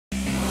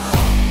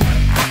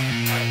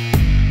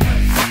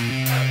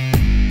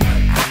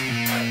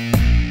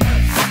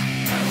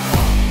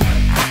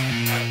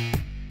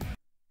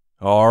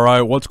All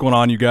right, what's going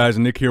on, you guys?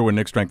 Nick here with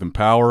Nick Strength and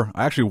Power.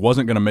 I actually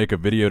wasn't going to make a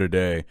video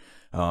today,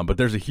 but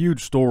there's a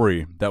huge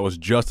story that was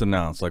just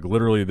announced. Like,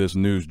 literally, this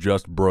news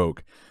just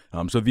broke.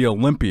 So the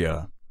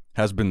Olympia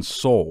has been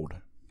sold.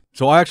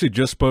 So I actually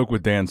just spoke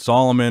with Dan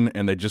Solomon,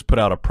 and they just put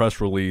out a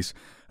press release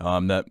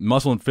that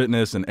Muscle and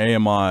Fitness and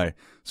AMI.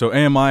 So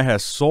AMI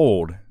has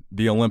sold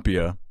the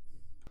Olympia,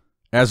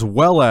 as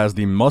well as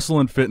the Muscle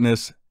and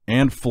Fitness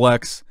and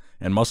Flex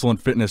and Muscle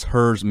and Fitness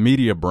Hers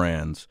media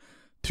brands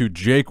to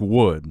Jake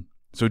Wood.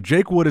 So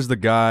Jake Wood is the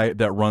guy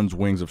that runs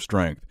Wings of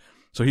Strength.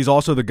 So he's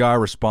also the guy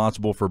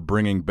responsible for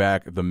bringing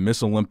back the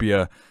Miss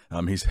Olympia.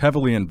 He's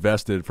heavily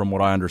invested, from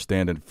what I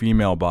understand, in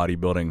female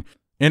bodybuilding.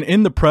 And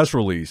in the press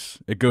release,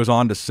 it goes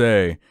on to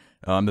say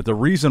that the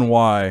reason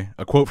why,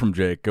 a quote from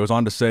Jake, goes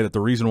on to say that the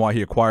reason why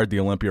he acquired the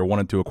Olympia or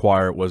wanted to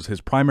acquire it was his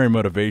primary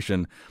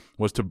motivation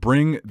was to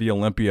bring the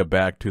Olympia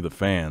back to the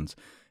fans.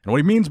 And what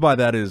he means by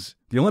that is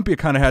the Olympia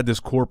kind of had this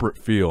corporate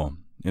feel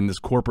in this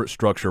corporate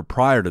structure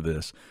prior to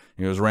this.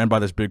 It was ran by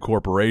this big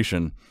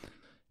corporation.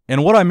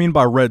 And what I mean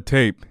by red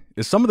tape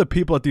is some of the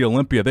people at the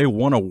Olympia, they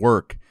want to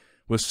work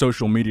with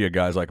social media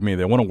guys like me.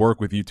 They want to work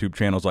with YouTube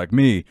channels like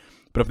me.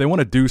 But if they want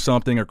to do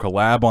something or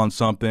collab on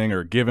something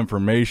or give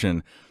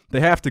information, they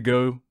have to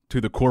go to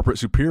the corporate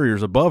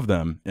superiors above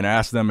them and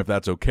ask them if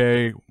that's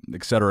okay,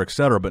 et cetera, et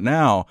cetera. But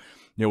now,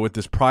 with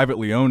this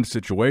privately owned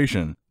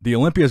situation, the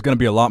Olympia is going to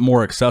be a lot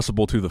more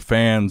accessible to the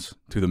fans,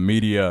 to the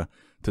media,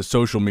 to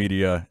social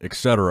media,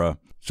 etc.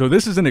 So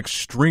this is an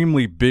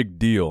extremely big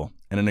deal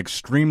and an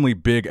extremely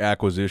big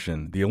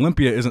acquisition. The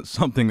Olympia isn't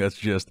something that's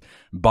just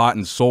bought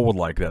and sold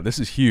like that. This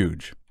is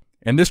huge.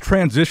 And this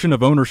transition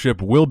of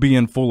ownership will be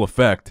in full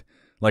effect,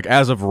 like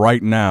as of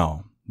right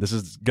now. This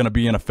is going to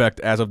be in effect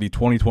as of the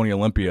 2020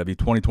 Olympia. The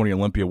 2020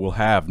 Olympia will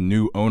have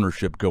new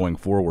ownership going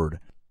forward.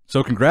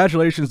 So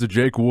congratulations to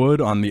Jake Wood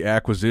on the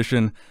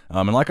acquisition.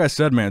 And like I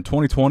said, man,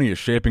 2020 is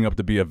shaping up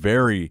to be a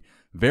very,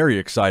 very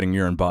exciting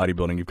year in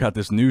bodybuilding. You've got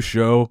this new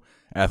show,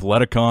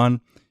 Athleticon.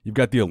 You've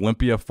got the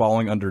Olympia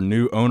falling under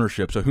new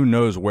ownership. So who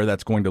knows where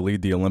that's going to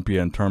lead the Olympia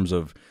in terms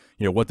of,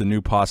 what the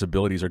new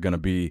possibilities are going to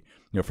be,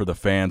 for the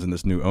fans and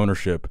this new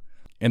ownership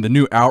and the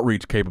new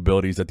outreach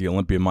capabilities that the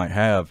Olympia might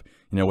have,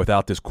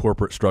 without this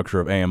corporate structure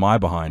of AMI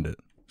behind it.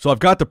 So I've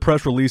got the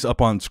press release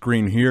up on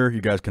screen here.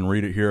 You guys can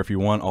read it here if you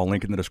want. I'll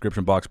link it in the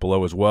description box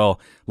below as well.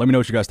 Let me know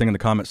what you guys think in the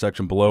comment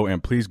section below,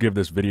 and please give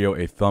this video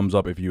a thumbs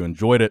up if you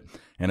enjoyed it.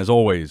 And as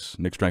always,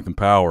 Nick Strength and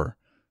Power,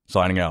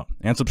 signing out.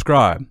 And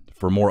subscribe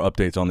for more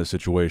updates on this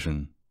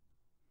situation.